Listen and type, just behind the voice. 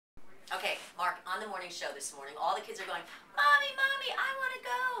on the morning show this morning. All the kids are going, Mommy, Mommy, I want to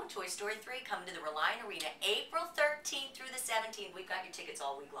go. Toy Story 3 coming to the Reliant Arena April 13th through the 17th. We've got your tickets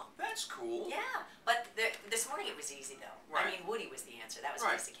all week long. That's cool. Yeah, but this morning it was easy though. Right. I mean, Woody was the answer. That was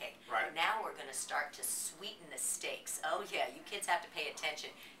Right. piece of cake. Right. Now we're going to start to sweeten the stakes. Oh yeah, you kids have to pay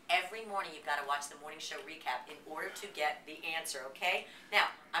attention. Every morning you've got to watch the morning show recap in order to get the answer, okay? Now,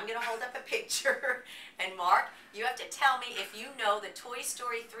 I'm going to hold up a picture, and Mark, you have to tell me if you know the Toy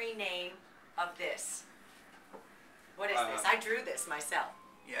Story 3 name of this. What is this? I drew this myself.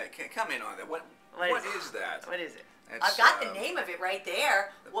 Yeah, come in on that. What is that? What is it? It's, I've got the name of it right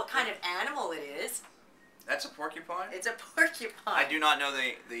there. What kind of animal it is. That's a porcupine? It's a porcupine. I do not know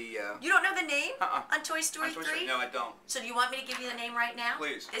the You don't know the name on Toy Story on Toy 3? Story? No, I don't. So do you want me to give you the name right now?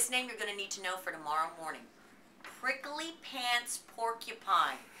 Please. This name you're going to need to know for tomorrow morning. Prickly Pants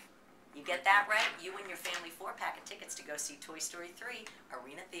Porcupine. You get that right? You and your family 4-pack of tickets to go see Toy Story 3,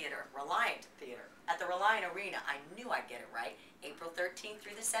 Arena Theater, Reliant Theater, at the Reliant Arena. I knew I'd get it right. April 13th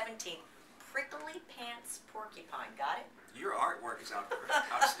through the 17th. Prickly Pants Porcupine. Got it? Your artwork is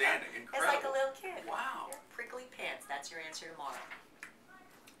outstanding. Incredible. It's like a little kid. Wow. Yeah, Prickly Pants. That's your answer tomorrow.